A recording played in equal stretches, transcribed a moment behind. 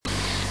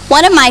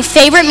One of my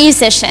favorite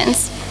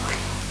musicians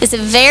is a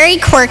very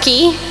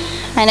quirky,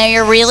 I know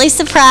you're really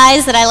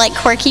surprised that I like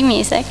quirky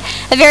music,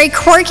 a very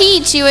quirky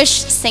Jewish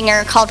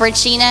singer called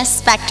Regina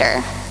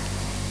Spektor.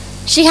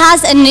 She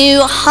has a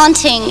new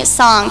haunting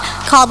song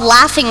called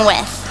Laughing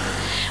With,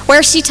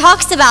 where she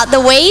talks about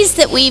the ways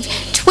that we've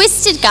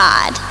twisted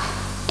God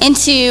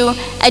into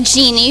a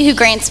genie who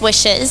grants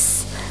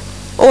wishes,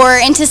 or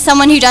into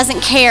someone who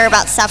doesn't care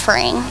about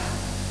suffering.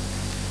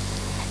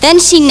 Then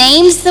she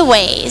names the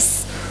ways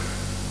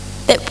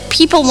that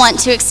people want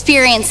to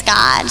experience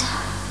God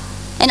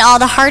and all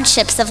the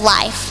hardships of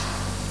life.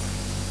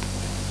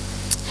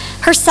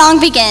 Her song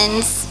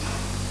begins,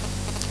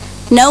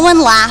 "No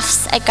one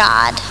laughs at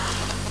God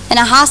in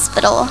a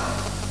hospital.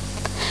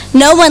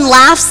 No one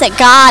laughs at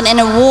God in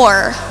a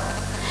war.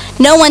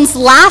 No one's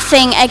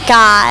laughing at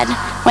God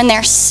when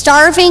they're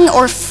starving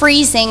or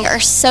freezing or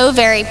so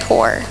very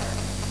poor.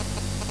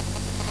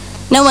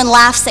 No one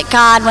laughs at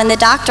God when the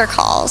doctor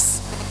calls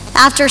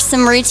after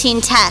some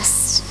routine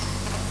test.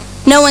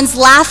 No one's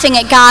laughing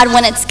at God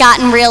when it's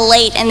gotten real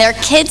late and their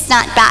kid's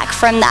not back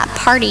from that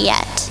party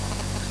yet.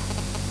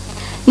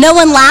 No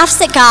one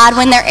laughs at God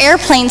when their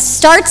airplane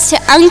starts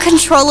to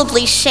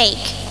uncontrollably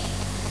shake.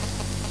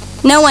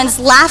 No one's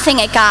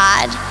laughing at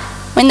God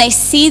when they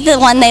see the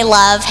one they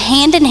love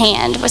hand in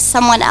hand with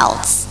someone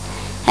else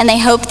and they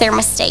hope they're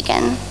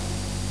mistaken.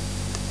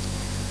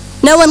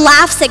 No one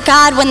laughs at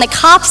God when the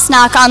cops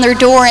knock on their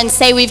door and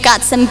say, 'We've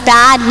got some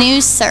bad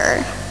news,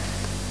 sir.'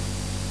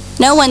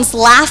 No one's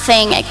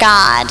laughing at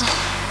God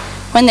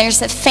when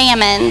there's a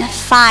famine,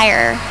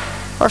 fire,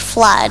 or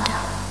flood."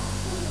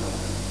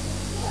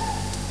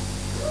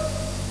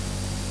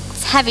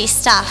 It's heavy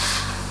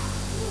stuff.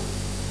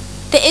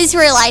 The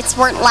Israelites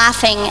weren't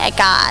laughing at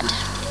God.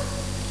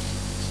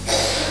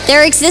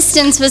 Their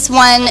existence was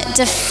one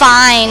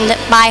defined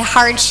by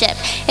hardship.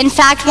 In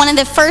fact, one of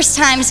the first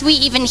times we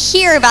even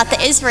hear about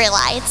the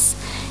Israelites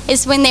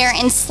is when they're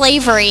in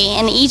slavery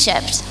in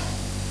Egypt.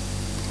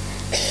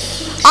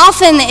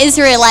 Often the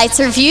Israelites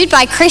are viewed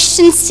by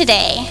Christians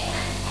today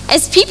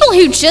as people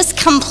who just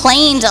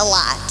complained a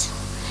lot,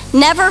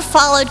 never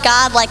followed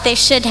God like they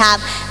should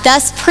have,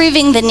 thus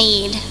proving the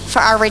need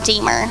for our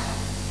Redeemer.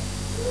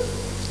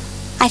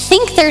 I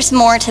think there's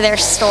more to their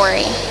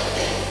story.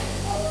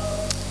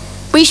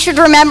 We should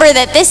remember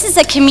that this is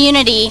a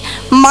community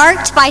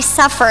marked by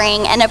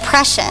suffering and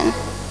oppression.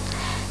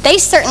 They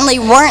certainly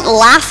weren't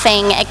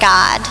laughing at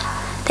God.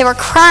 They were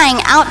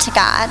crying out to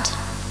God.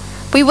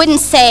 We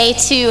wouldn't say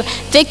to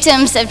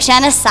victims of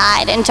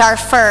genocide in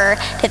Darfur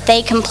that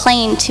they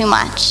complained too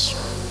much.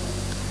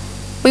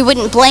 We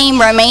wouldn't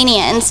blame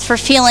Romanians for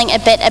feeling a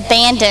bit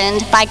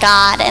abandoned by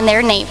God and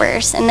their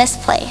neighbors in this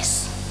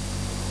place.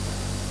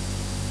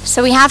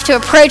 So we have to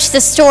approach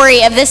the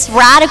story of this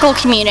radical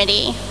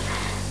community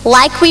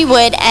like we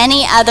would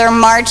any other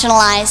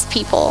marginalized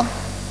people,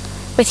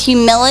 with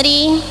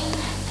humility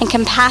and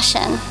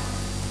compassion.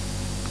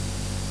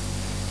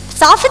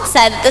 It's often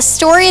said that the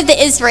story of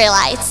the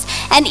Israelites,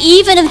 and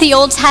even of the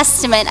Old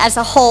Testament as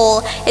a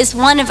whole, is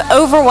one of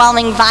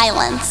overwhelming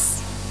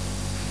violence.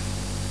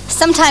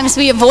 Sometimes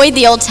we avoid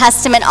the Old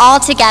Testament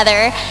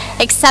altogether,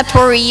 except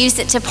where we use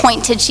it to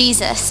point to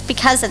Jesus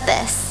because of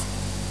this.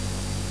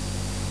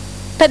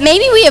 But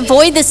maybe we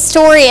avoid the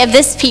story of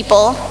this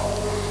people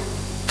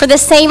for the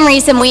same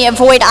reason we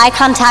avoid eye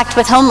contact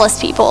with homeless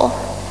people,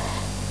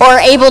 or are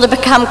able to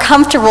become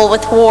comfortable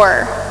with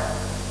war.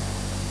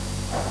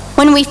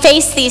 When we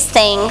face these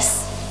things,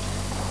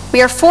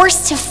 we are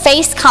forced to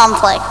face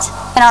conflict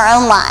in our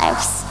own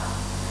lives,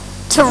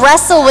 to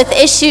wrestle with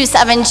issues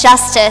of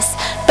injustice,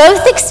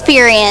 both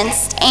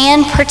experienced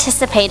and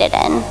participated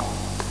in.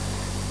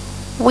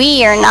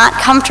 We are not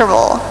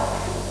comfortable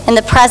in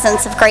the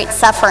presence of great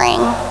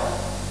suffering.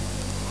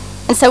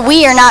 And so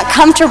we are not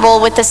comfortable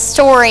with the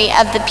story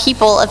of the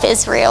people of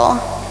Israel.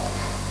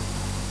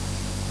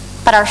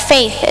 But our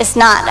faith is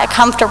not a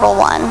comfortable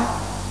one.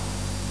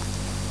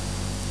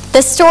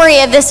 The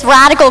story of this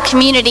radical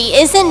community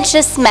isn't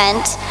just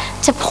meant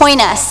to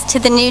point us to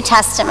the New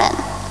Testament.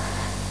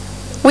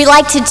 We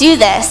like to do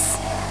this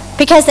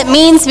because it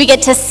means we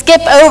get to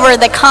skip over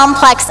the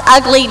complex,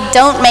 ugly,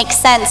 don't make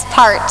sense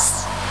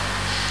parts.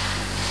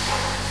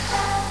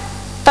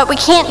 But we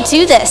can't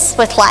do this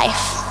with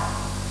life.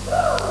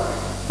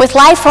 With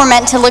life, we're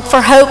meant to look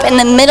for hope in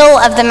the middle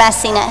of the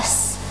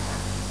messiness.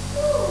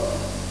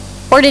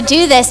 We're to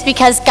do this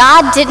because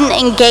God didn't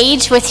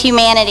engage with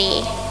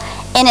humanity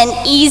in an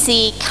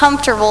easy,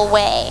 comfortable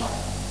way.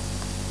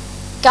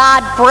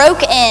 God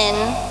broke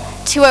in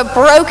to a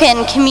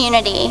broken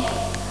community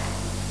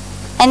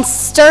and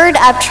stirred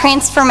up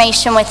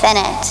transformation within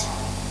it.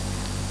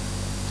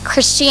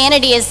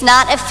 Christianity is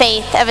not a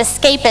faith of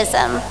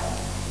escapism.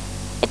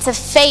 It's a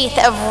faith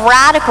of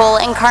radical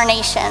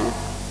incarnation.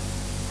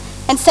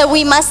 And so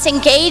we must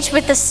engage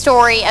with the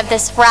story of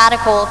this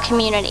radical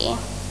community.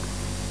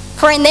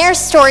 For in their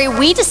story,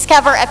 we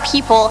discover a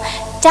people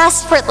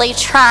desperately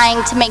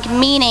trying to make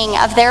meaning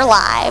of their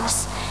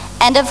lives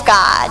and of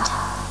God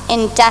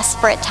in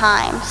desperate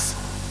times.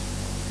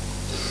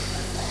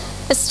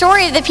 The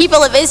story of the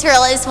people of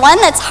Israel is one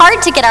that's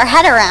hard to get our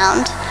head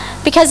around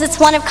because it's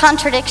one of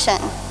contradiction.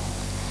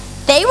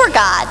 They were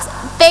God's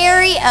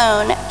very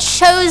own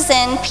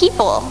chosen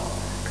people,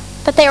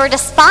 but they were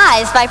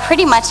despised by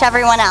pretty much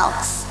everyone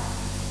else.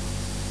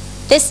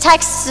 This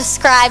text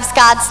describes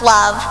God's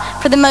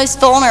love for the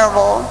most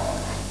vulnerable,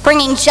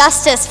 bringing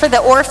justice for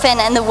the orphan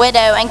and the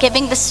widow, and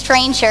giving the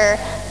stranger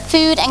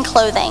food and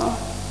clothing.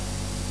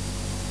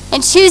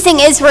 In choosing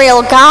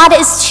Israel, God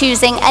is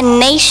choosing a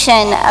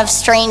nation of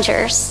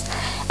strangers,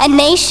 a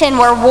nation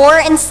where war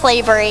and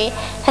slavery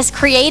has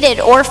created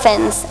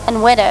orphans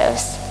and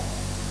widows.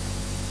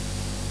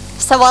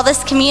 So while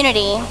this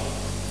community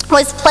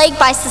was plagued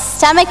by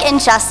systemic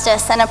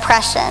injustice and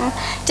oppression,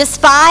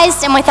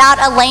 despised and without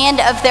a land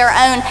of their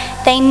own,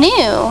 they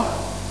knew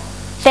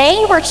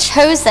they were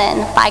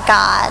chosen by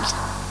God.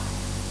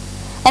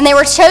 And they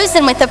were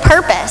chosen with a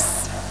purpose.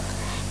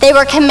 They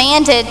were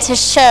commanded to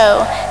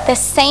show the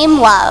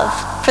same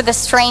love for the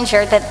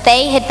stranger that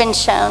they had been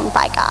shown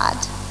by God.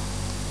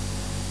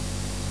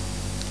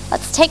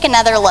 Let's take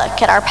another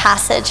look at our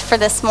passage for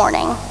this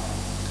morning.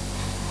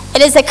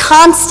 It is a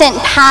constant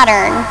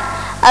pattern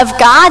of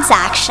God's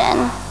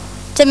action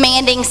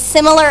demanding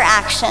similar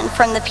action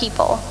from the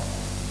people.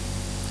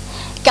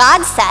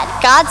 God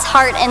set God's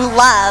heart and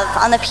love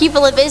on the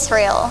people of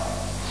Israel,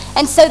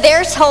 and so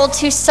they're told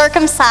to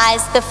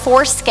circumcise the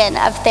foreskin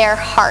of their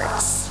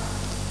hearts.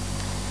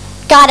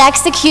 God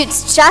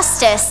executes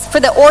justice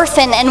for the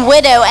orphan and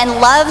widow and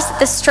loves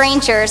the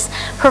strangers,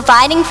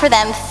 providing for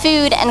them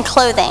food and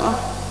clothing.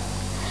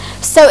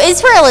 So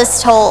Israel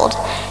is told,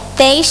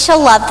 they shall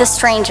love the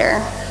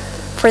stranger,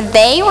 for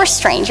they were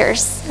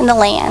strangers in the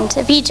land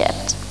of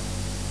Egypt.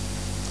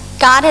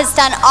 God has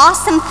done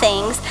awesome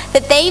things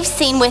that they've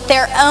seen with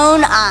their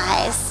own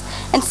eyes,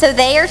 and so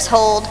they are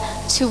told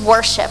to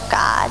worship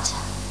God.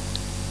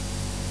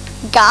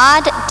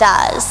 God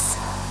does,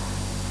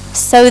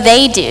 so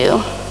they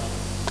do.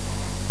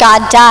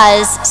 God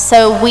does,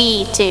 so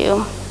we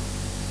do.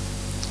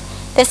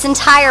 This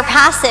entire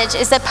passage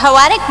is a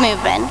poetic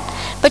movement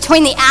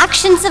between the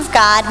actions of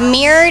God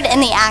mirrored in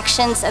the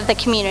actions of the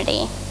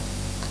community.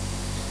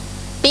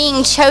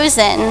 Being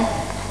chosen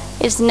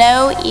is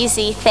no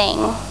easy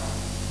thing.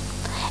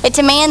 It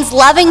demands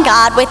loving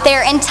God with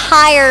their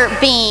entire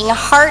being,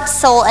 heart,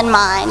 soul, and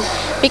mind,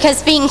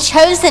 because being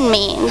chosen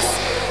means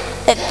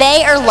that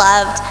they are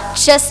loved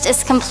just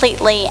as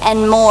completely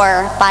and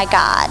more by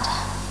God.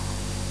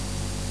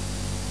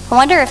 I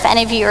wonder if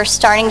any of you are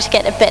starting to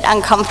get a bit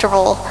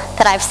uncomfortable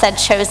that I've said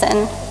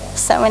chosen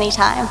so many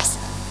times.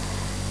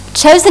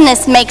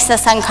 Chosenness makes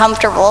us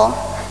uncomfortable.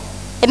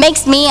 It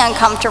makes me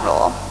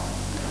uncomfortable.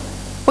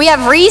 We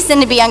have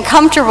reason to be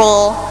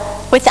uncomfortable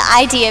with the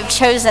idea of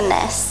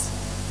chosenness.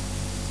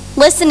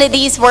 Listen to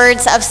these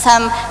words of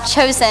some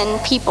chosen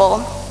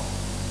people.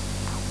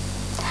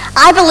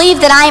 I believe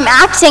that I am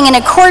acting in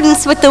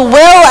accordance with the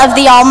will of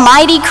the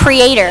Almighty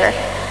Creator.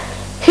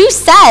 Who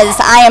says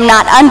I am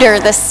not under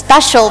the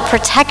special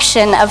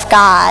protection of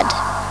God?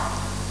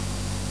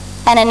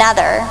 And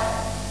another,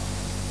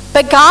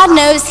 but God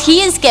knows He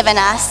has given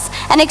us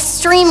an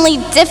extremely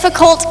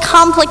difficult,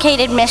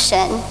 complicated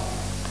mission.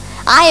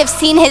 I have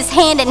seen His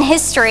hand in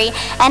history,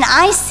 and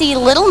I see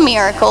little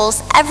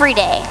miracles every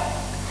day.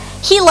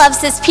 He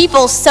loves His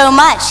people so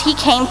much, He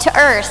came to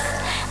earth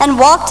and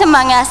walked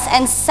among us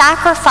and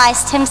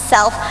sacrificed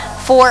Himself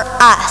for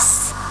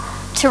us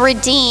to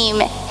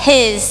redeem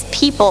His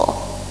people.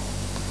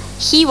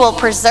 He will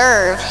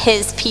preserve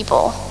His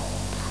people.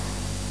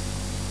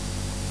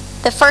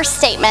 The first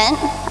statement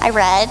I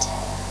read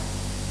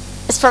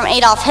is from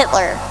Adolf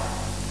Hitler.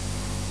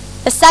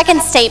 The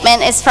second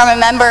statement is from a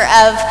member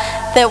of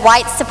the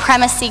white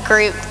supremacy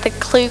group, the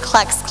Ku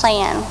Klux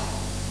Klan.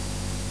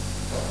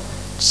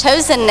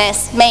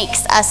 Chosenness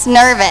makes us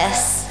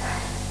nervous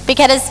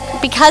because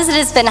it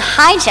has been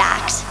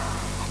hijacked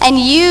and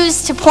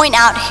used to point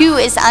out who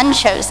is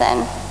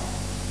unchosen.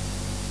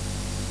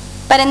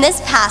 But in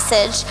this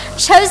passage,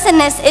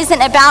 chosenness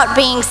isn't about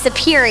being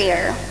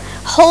superior,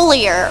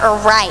 holier, or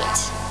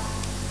right.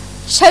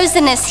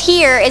 Chosenness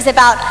here is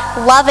about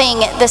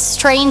loving the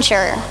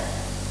stranger,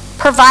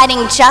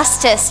 providing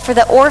justice for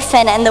the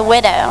orphan and the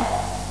widow.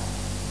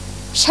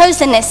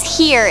 Chosenness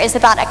here is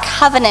about a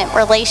covenant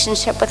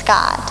relationship with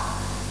God.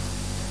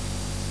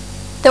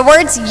 The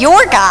words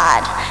 "your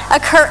God"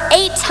 occur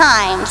 8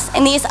 times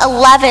in these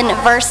 11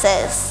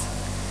 verses.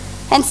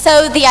 And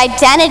so the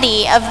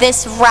identity of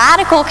this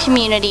radical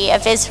community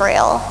of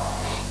Israel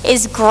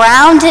is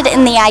grounded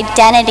in the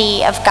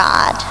identity of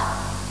God.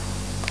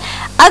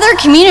 Other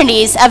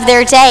communities of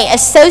their day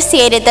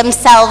associated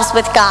themselves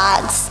with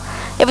gods.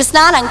 It was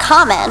not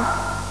uncommon.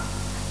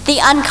 The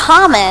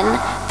uncommon,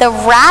 the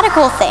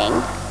radical thing,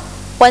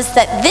 was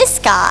that this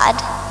God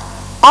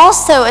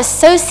also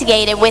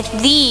associated with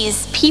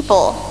these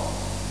people.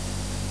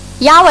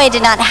 Yahweh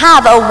did not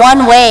have a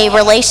one-way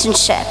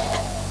relationship.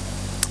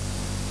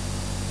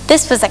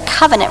 This was a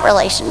covenant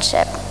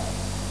relationship.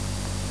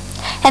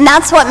 And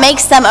that's what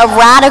makes them a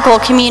radical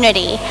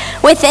community.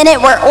 Within it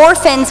were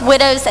orphans,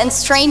 widows, and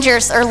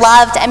strangers are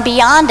loved, and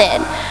beyond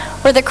it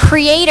where the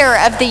creator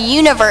of the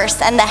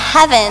universe and the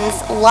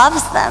heavens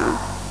loves them.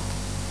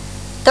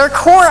 Their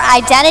core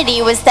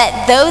identity was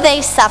that though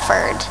they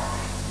suffered,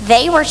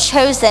 they were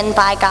chosen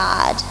by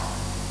God.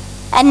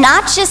 And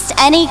not just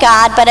any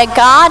God, but a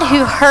God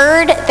who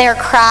heard their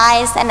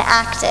cries and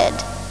acted.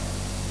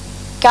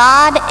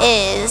 God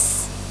is,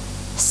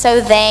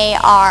 so they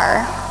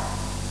are.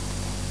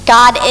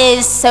 God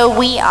is, so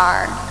we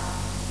are.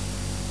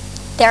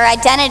 Their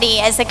identity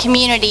as a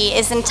community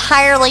is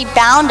entirely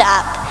bound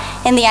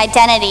up in the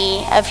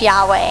identity of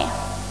Yahweh.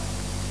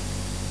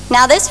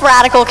 Now, this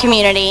radical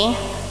community,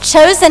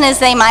 chosen as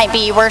they might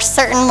be, were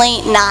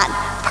certainly not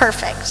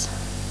perfect.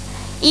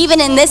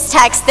 Even in this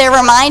text, they're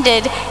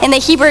reminded in the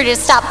Hebrew to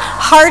stop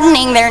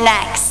hardening their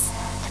necks,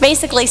 to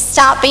basically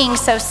stop being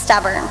so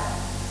stubborn.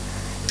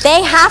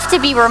 They have to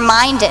be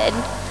reminded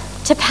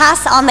to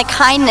pass on the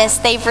kindness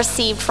they've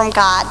received from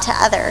God to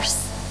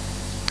others.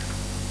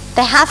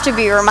 They have to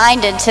be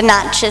reminded to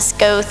not just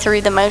go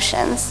through the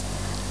motions.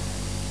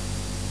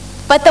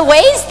 But the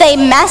ways they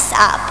mess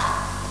up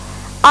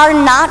are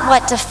not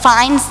what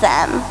defines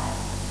them,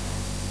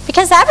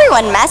 because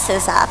everyone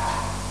messes up.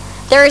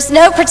 There is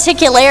no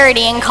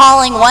particularity in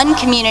calling one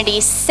community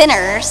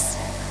sinners.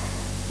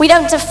 We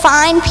don't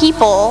define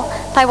people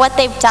by what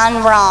they've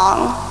done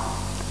wrong.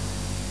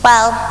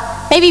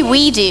 Well, maybe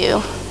we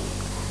do,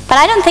 but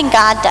I don't think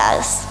God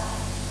does.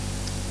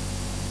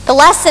 The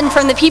lesson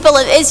from the people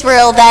of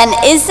Israel then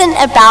isn't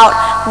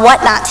about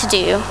what not to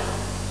do.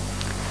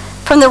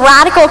 From the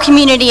radical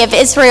community of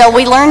Israel,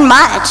 we learn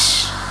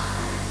much.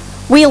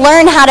 We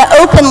learn how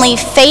to openly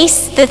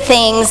face the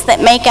things that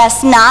make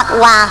us not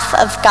laugh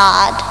of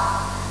God,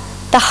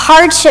 the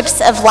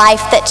hardships of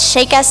life that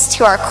shake us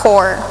to our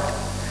core.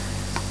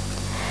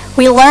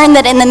 We learn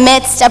that in the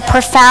midst of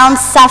profound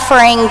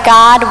suffering,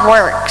 God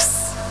works.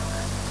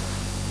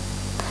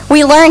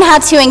 We learn how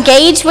to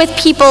engage with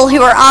people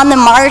who are on the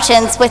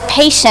margins with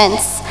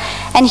patience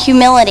and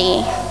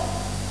humility.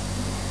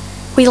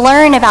 We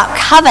learn about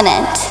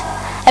covenant,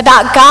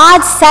 about God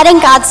setting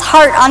God's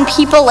heart on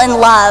people in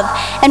love,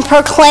 and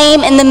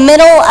proclaim in the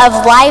middle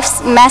of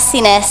life's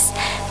messiness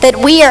that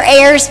we are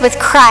heirs with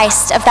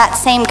Christ of that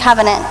same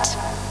covenant,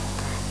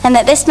 and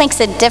that this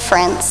makes a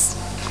difference.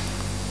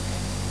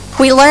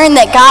 We learn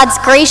that God's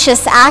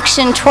gracious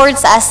action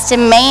towards us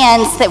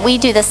demands that we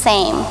do the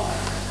same.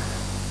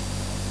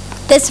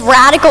 This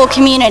radical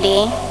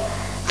community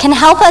can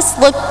help us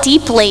look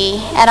deeply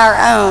at our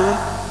own.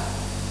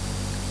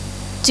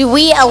 Do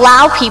we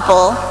allow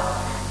people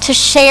to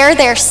share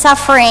their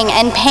suffering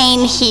and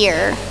pain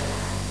here,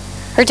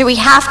 or do we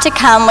have to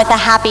come with a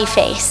happy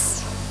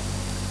face?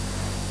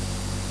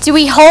 Do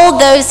we hold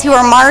those who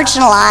are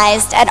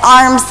marginalized at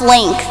arm's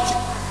length,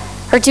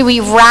 or do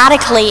we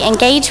radically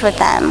engage with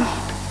them?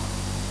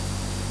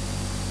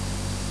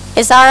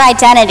 Is our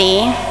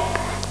identity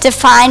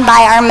defined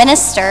by our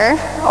minister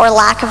or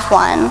lack of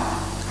one,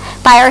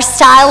 by our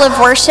style of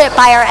worship,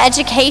 by our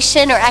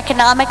education or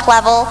economic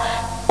level,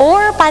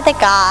 or by the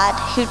God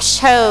who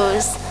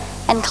chose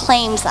and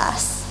claims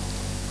us?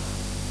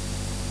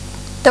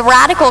 The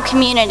radical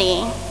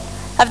community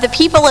of the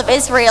people of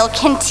Israel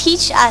can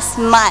teach us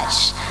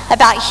much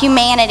about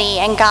humanity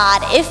and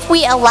God if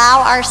we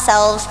allow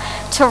ourselves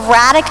to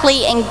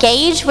radically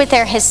engage with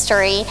their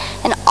history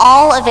and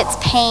all of its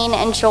pain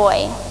and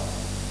joy.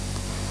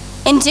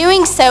 In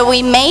doing so,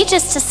 we may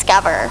just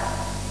discover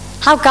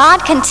how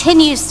God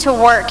continues to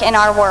work in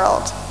our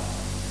world.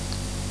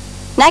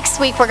 Next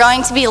week, we're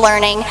going to be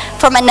learning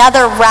from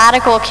another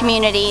radical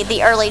community,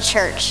 the early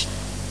church.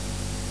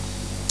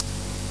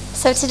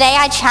 So today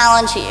I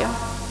challenge you,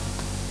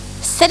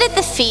 sit at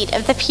the feet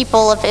of the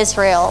people of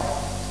Israel.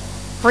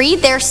 Read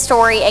their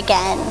story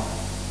again.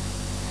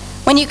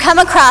 When you come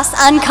across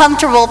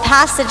uncomfortable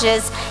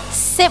passages,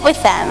 sit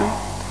with them.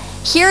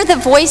 Hear the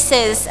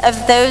voices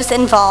of those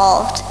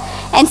involved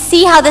and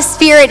see how the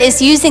Spirit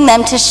is using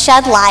them to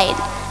shed light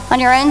on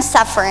your own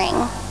suffering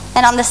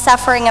and on the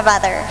suffering of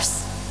others.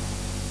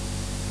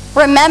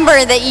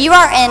 Remember that you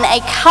are in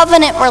a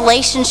covenant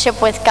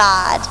relationship with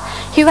God,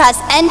 who has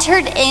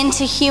entered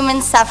into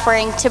human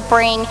suffering to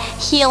bring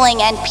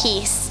healing and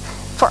peace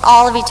for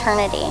all of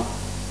eternity.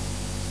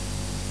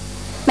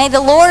 May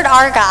the Lord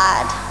our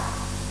God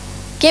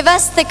give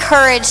us the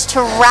courage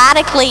to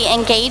radically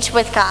engage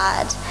with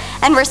God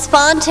and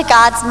respond to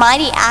God's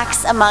mighty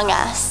acts among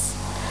us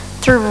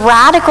through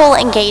radical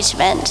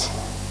engagement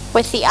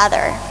with the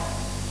other.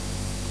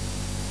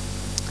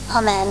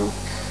 Amen.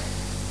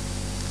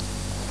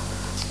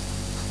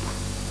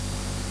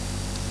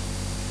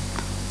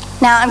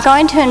 Now I'm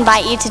going to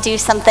invite you to do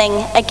something,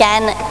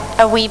 again,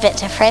 a wee bit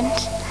different.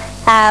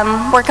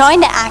 We're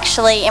going to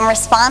actually, in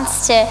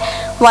response to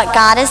what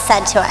God has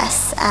said to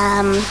us,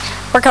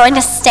 we're going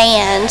to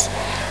stand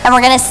and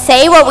we're going to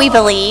say what we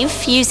believe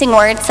using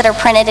words that are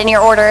printed in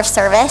your order of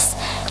service,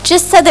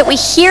 just so that we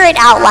hear it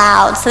out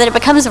loud, so that it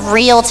becomes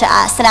real to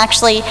us and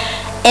actually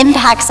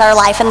impacts our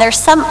life. And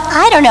there's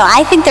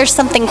I think there's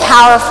something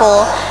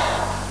powerful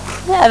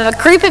of a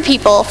group of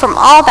people from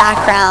all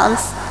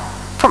backgrounds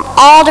from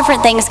all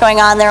different things going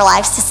on in their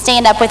lives to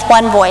stand up with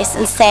one voice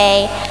and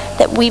say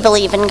that we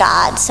believe in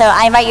God. So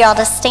I invite you all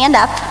to stand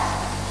up.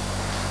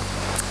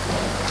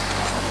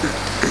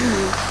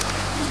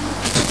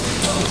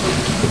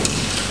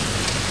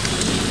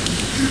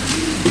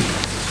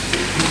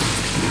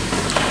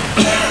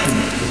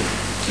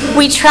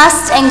 We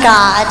trust in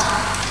God,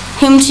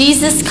 whom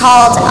Jesus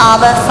called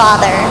Abba,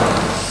 Father.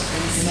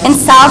 In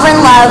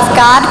sovereign love,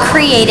 God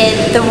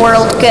created the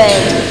world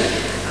good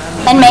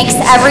and makes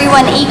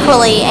everyone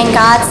equally in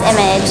God's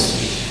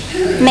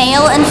image,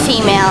 male and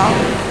female,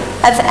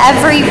 of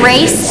every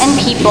race and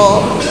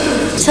people,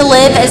 to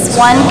live as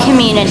one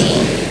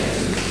community.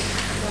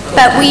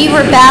 But we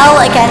rebel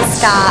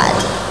against God.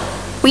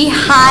 We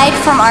hide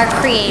from our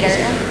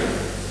Creator,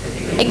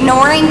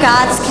 ignoring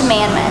God's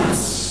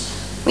commandments.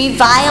 We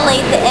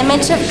violate the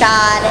image of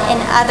God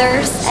in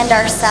others and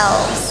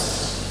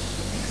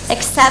ourselves,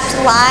 accept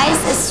lies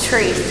as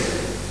truth,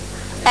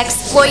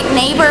 exploit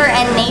neighbor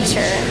and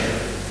nature,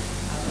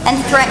 and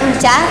threaten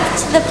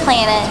death to the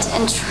planet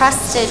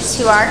entrusted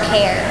to our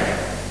care.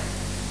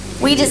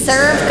 We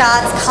deserve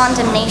God's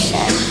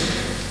condemnation.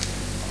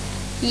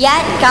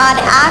 Yet God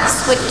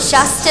acts with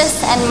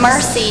justice and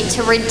mercy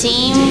to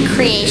redeem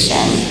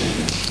creation.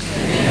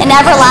 In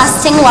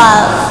everlasting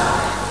love,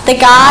 the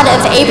God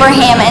of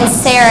Abraham and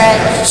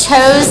Sarah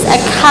chose a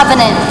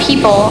covenant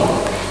people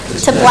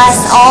to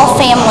bless all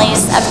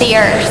families of the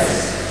earth.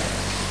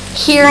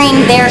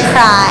 Hearing their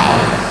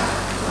cry,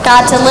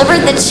 God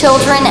delivered the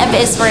children of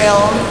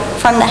Israel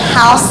from the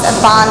house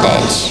of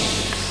bondage.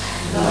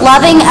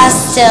 Loving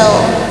us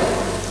still,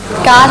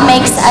 God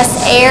makes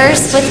us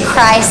heirs with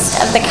Christ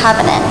of the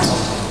covenant,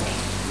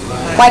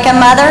 like a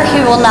mother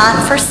who will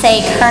not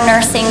forsake her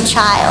nursing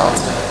child,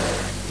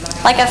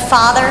 like a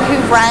father who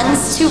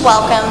runs to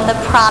welcome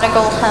the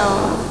prodigal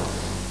home.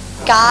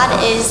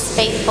 God is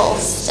faithful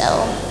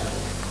still.